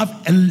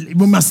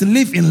must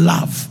live in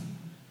love.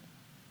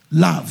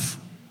 Love.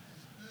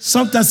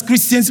 Sometimes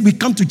Christians, we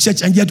come to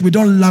church and yet we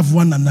don't love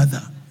one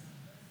another.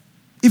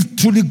 If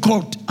truly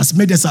God has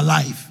made us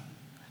alive,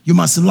 you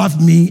must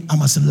love me, I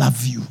must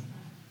love you.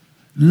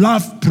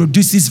 Love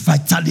produces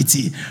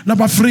vitality.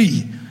 Number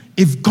 3,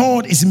 if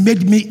God has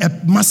made me a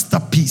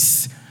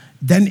masterpiece,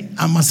 then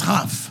I must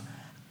have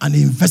an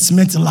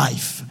investment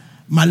life.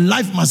 My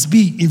life must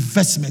be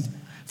investment.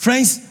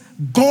 Friends,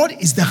 God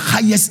is the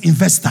highest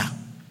investor.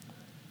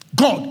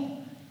 God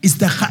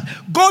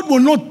will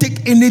not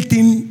take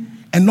anything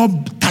and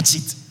not touch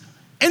it.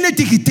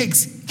 Anything he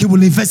takes, he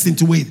will invest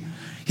into it.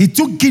 He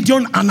took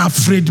Gideon, an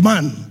afraid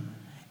man,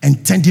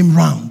 and turned him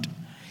round.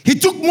 He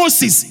took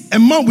Moses, a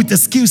man with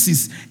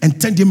excuses, and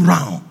turned him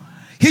round.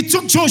 He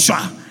took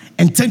Joshua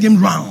and turned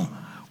him round.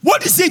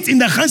 What is it in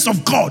the hands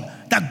of God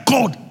that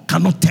God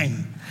cannot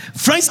turn?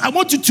 Friends, I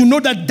want you to know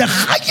that the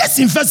highest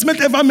investment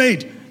ever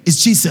made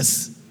is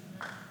Jesus.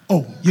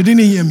 Oh, you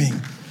didn't hear me.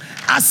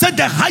 I said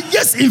the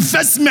highest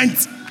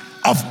investment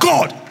of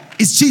God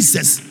is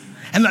Jesus.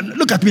 And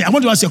look at me, I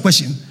want to ask you a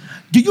question.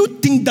 Do you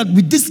think that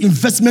with this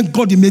investment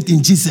God made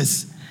in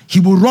Jesus, he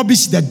will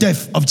rubbish the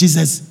death of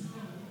Jesus?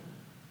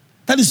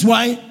 That is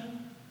why,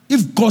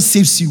 if God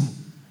saves you,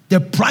 the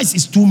price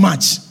is too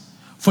much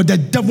for the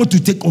devil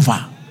to take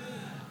over.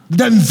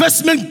 The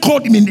investment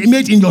God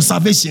made in your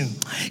salvation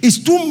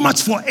is too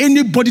much for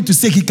anybody to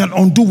say he can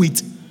undo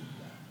it.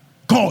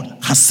 God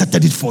has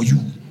settled it for you.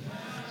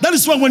 That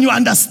is why when you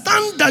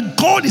understand that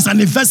God is an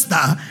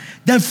investor,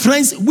 then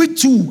friends, we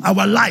too,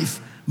 our life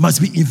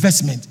must be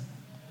investment.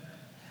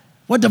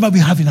 Whatever we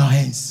have in our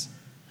hands,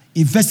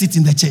 invest it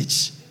in the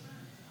church.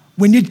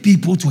 We need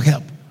people to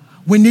help.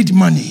 We need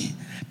money.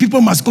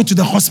 People must go to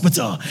the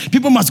hospital.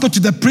 People must go to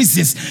the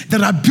prisons.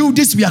 There are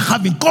buildings we are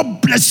having.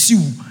 God bless you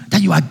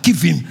that you are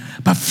giving.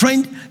 But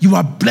friend, you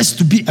are blessed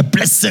to be a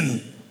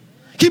blessing.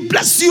 He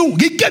blessed you.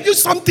 He gave you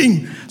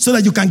something so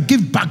that you can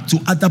give back to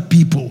other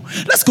people.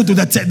 Let's go to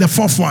the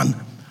fourth one.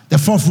 The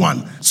fourth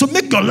one. So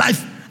make your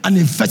life an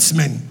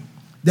investment.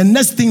 The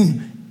next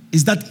thing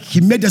is that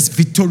he made us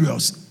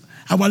victorious.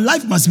 Our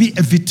life must be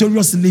a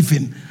victorious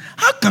living.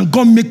 How can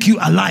God make you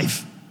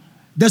alive?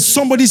 There's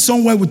somebody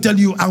somewhere will tell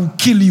you, I'll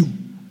kill you.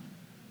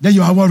 Then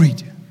you are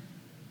worried.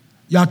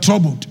 You are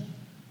troubled.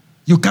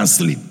 You can't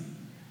sleep.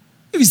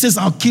 If he says,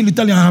 I'll kill you,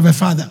 tell him I have a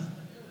father.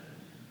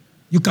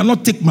 You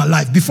cannot take my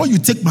life. Before you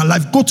take my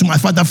life, go to my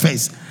father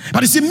first.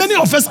 But you see, many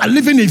of us are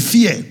living in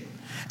fear.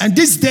 And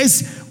these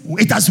days,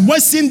 it has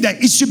worsened the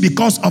issue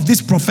because of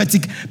this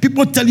prophetic.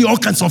 People tell you all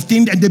kinds of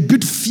things and they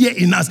build fear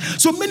in us.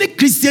 So many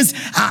Christians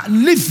are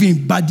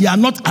living, but they are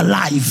not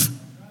alive.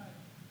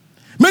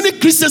 Many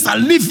Christians are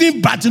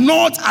living, but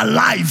not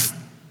alive.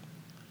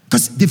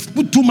 Because they've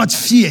put too much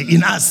fear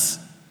in us.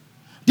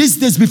 These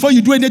days, before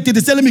you do anything, they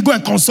say, let me go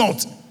and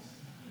consult.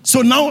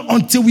 So now,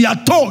 until we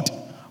are told,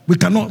 we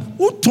cannot.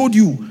 Who told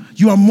you?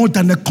 You are more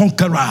than a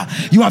conqueror.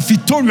 You are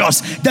victorious.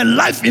 The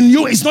life in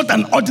you is not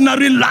an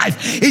ordinary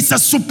life. It's a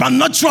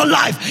supernatural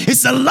life.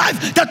 It's a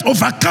life that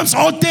overcomes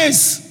all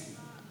things.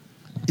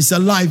 It's a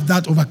life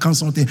that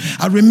overcomes all things.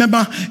 I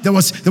remember there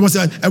was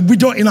a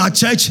widow in our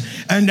church,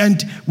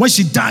 and when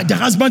she died, the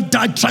husband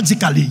died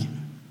tragically.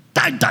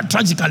 Died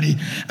tragically.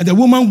 And the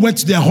woman went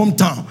to their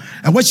hometown.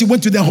 And when she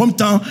went to their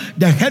hometown,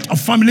 the head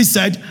of family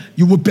said,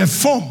 you will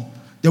perform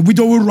the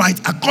widow right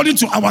according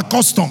to our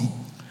custom.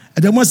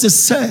 And the woman said,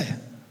 sir,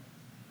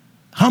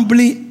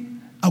 humbly,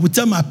 I will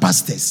tell my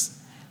pastors,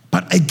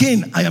 but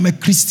again, I am a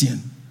Christian.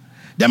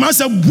 The man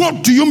said,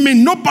 what do you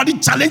mean? Nobody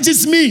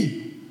challenges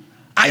me.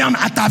 I am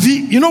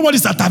Atavi. You know what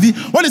is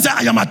Atavi? What is that?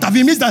 I am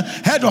Atavi? It means the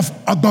head of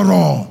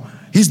Ogboro.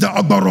 He's the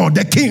Ogboro,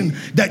 the king,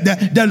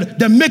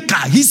 the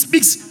maker. He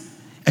speaks.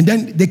 And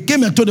then they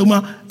came and told the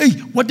woman, hey,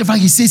 whatever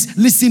he says,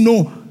 listen,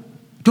 no.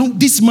 Don't,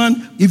 this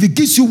man, if he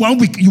gives you 1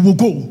 week, you will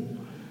go.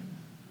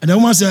 And the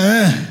woman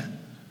said,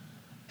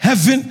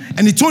 heaven,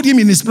 and he told him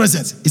in his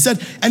presence. He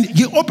said, and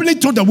he openly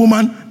told the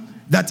woman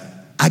that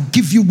I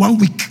give you 1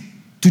 week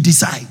to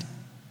decide.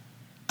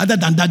 Other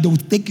than that, they will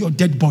take your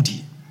dead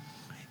body.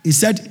 He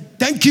said,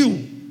 thank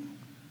you.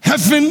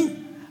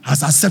 Heaven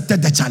has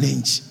accepted the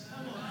challenge.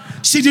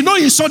 She did not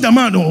insult the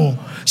man. Oh.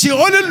 She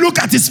only looked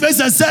at his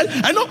face and said,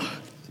 I know,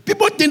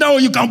 people think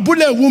that you can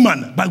bully a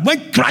woman, but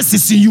when Christ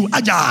is in you,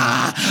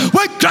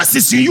 when Christ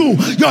is in you,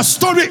 your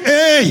story,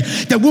 hey,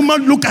 the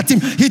woman looked at him.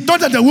 He thought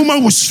that the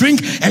woman would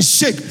shrink and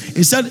shake.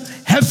 He said,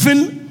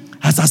 heaven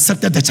has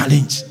accepted the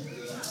challenge.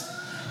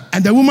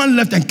 And the woman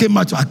left and came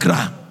back to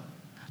Accra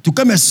to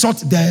come and sort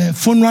the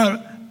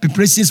funeral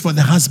preparations for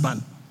the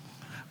husband.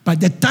 By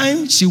the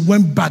time she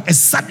went back,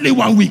 exactly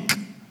 1 week,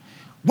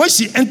 When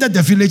she entered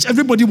the village,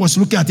 everybody was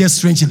looking at her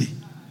strangely.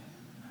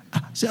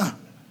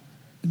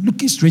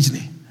 Looking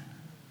strangely.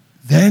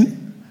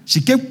 Then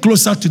she came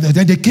closer to them.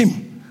 Then they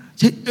came.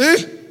 She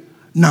said,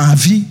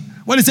 Navi.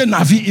 When they say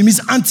Navi, it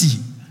means auntie.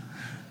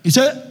 He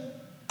said,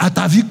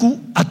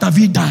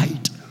 Atavi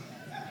died.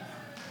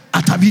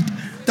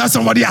 Atavi, that's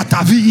somebody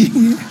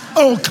Atavi.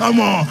 Oh, come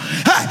on.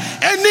 Hey,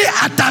 any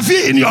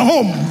Atavi in your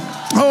home?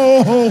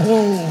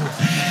 Oh.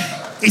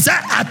 He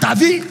said,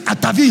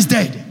 Atavi is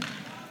dead.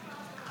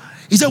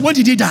 He said, when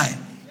did he die?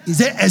 He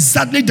said,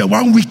 exactly the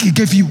 1 week he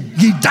gave you.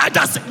 He died.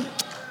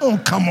 Oh,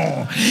 come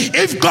on.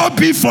 If God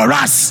be for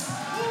us,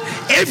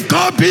 if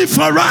God be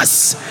for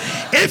us,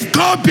 if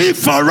God be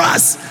for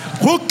us,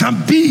 who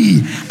can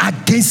be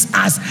against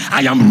us?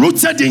 I am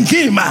rooted in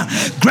him.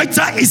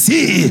 Greater is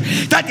he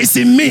that is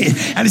in me.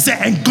 And he said,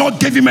 and God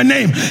gave him a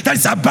name that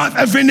is above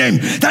every name,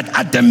 that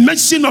at the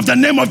mention of the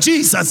name of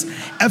Jesus,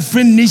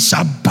 every knee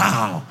shall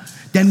bow.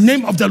 The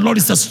name of the Lord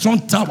is a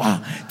strong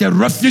tower. The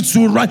refuge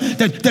will run.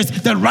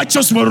 The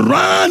righteous will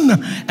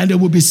run and they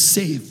will be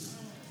saved.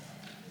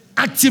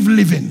 Active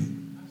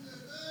living.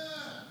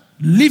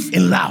 Live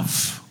in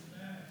love.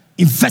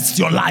 Invest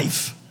your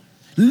life.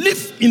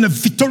 Live in a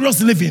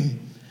victorious living.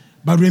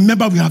 But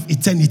remember, we have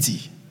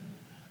eternity.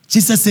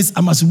 Jesus says,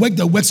 I must work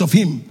the works of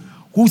him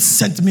who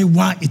sent me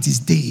while it is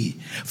day.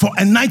 For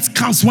a night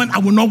comes when I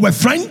will not work.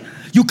 Friend,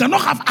 you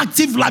cannot have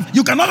active life.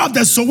 You cannot have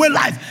the Sowe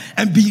life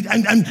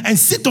and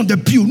sit on the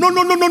pew. No.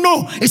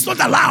 It's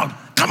not allowed.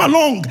 Come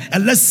along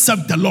and let's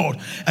serve the Lord.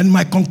 And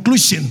my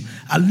conclusion,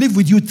 I'll leave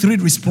with you 3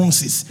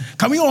 responses.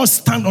 Can we all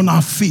stand on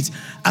our feet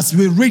as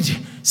we read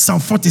Psalm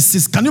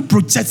 46? Can you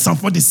project Psalm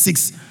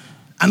 46?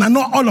 And I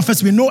know all of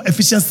us, we know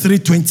Ephesians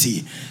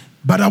 3:20.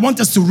 But I want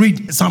us to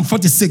read Psalm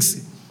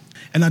 46.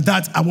 And at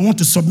that, I want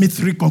to submit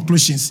 3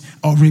 conclusions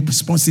or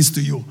responses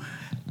to you.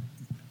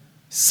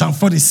 Psalm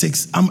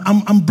 46.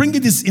 I'm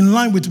bringing this in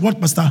line with what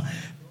Pastor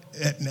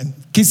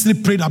Kingsley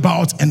prayed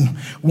about and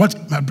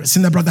what my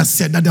senior brother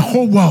said, that the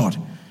whole world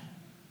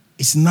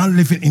is now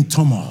living in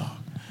turmoil.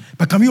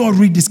 But can we all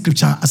read this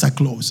scripture as I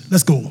close?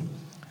 Let's go.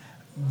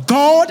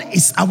 God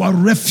is our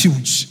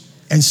refuge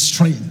and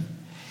strength,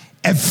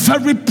 a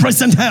very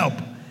present help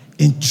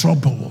in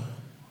trouble.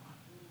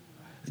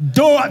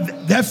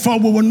 Therefore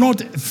we will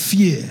not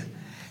fear,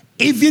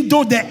 even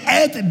though the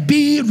earth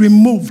be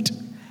removed,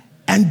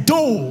 and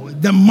though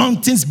the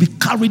mountains be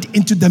carried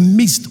into the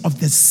midst of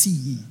the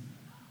sea,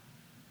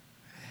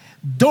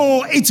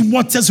 though its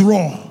waters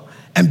roar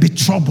and be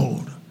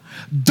troubled,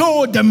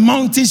 though the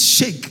mountains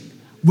shake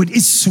with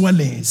its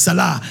swelling.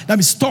 Salah. Let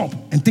me stop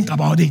and think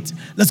about it.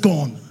 Let's go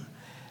on.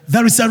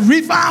 There is a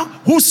river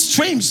whose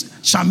streams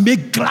shall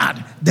make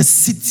glad the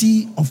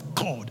city of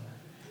God,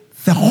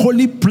 the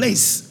holy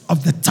place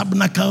of the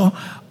tabernacle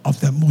of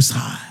the Most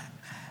High.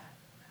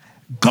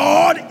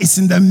 God is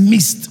in the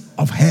midst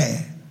of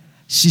her.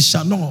 She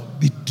shall not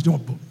be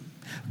troubled.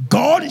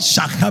 God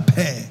shall help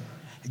her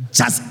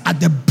just at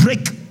the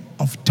break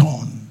of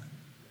dawn.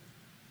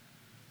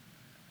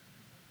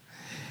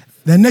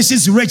 The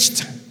nations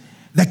raged,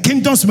 the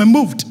kingdoms were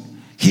moved.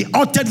 He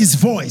uttered his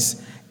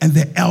voice, and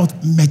the earth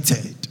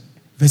melted.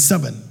 Verse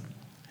 7.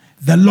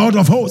 The Lord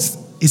of hosts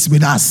is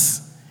with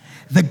us.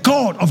 The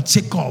God of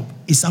Jacob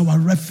is our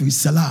refuge.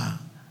 Selah.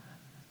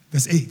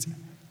 Verse 8.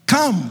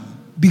 Come,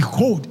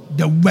 behold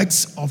the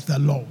works of the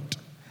Lord,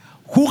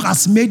 who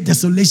has made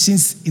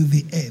desolations in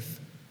the earth.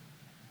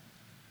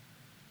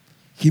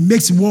 He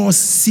makes wars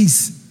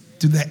cease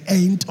to the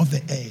end of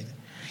the earth.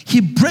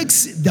 He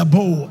breaks the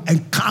bow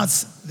and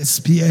cuts the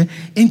spear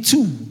in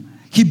two.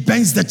 He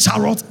burns the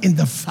chariot in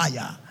the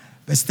fire.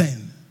 Verse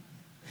 10.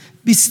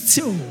 Be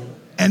still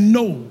and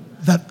know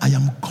that I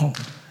am God.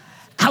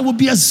 I will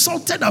be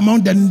exalted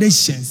among the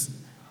nations.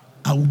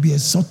 I will be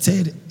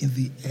exalted in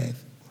the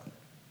earth.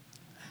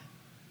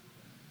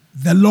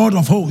 The Lord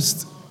of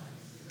hosts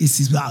is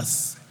with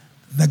us.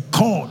 The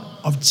God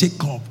of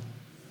Jacob,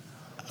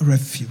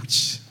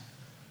 refuge.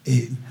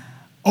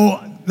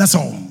 Oh, that's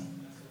all.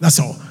 That's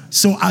all.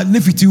 So I'll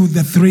leave with you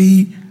the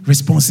 3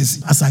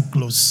 responses as I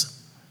close.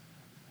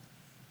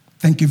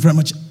 Thank you very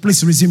much.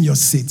 Please resume your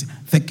seat.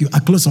 Thank you. I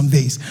close on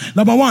this.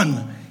 Number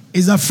 1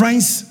 is that,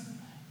 friends,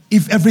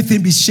 if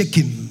everything be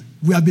shaken,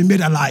 we have been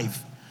made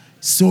alive.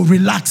 So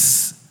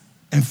relax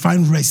and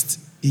find rest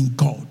in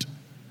God.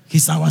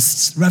 He's our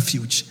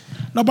refuge.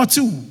 Number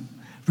 2,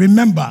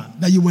 remember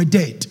that you were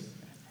dead,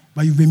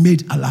 but you've been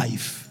made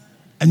alive,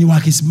 and you are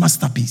his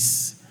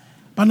masterpiece.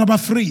 But number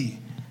 3,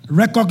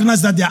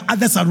 recognize that there are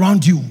others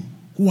around you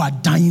who are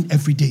dying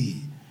every day.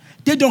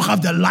 They don't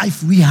have the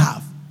life we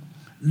have.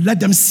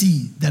 Let them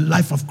see the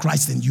life of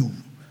Christ in you,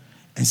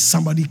 and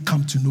somebody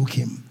come to know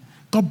him.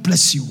 God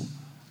bless you.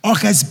 All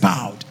heads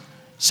bowed.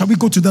 Shall we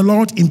go to the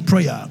Lord in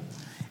prayer?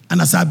 And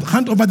as I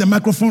hand over the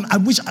microphone, I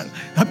wish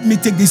help me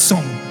take this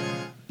song.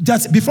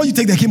 Just before you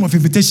take the hymn of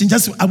invitation,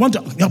 I want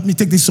to help me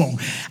take this song.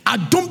 I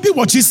don't be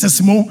what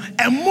Jesus more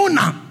and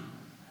Mona.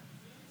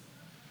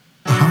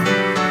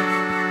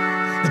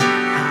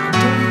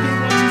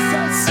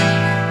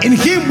 In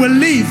him we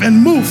live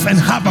and move and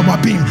have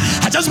our being.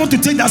 I just want to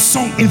take that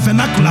song in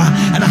vernacular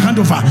and I hand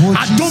over.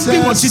 I don't be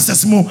what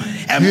Jesus more.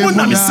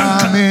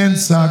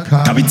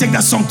 Can we take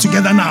that song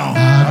together now?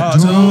 I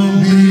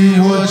don't be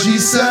what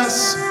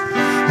Jesus.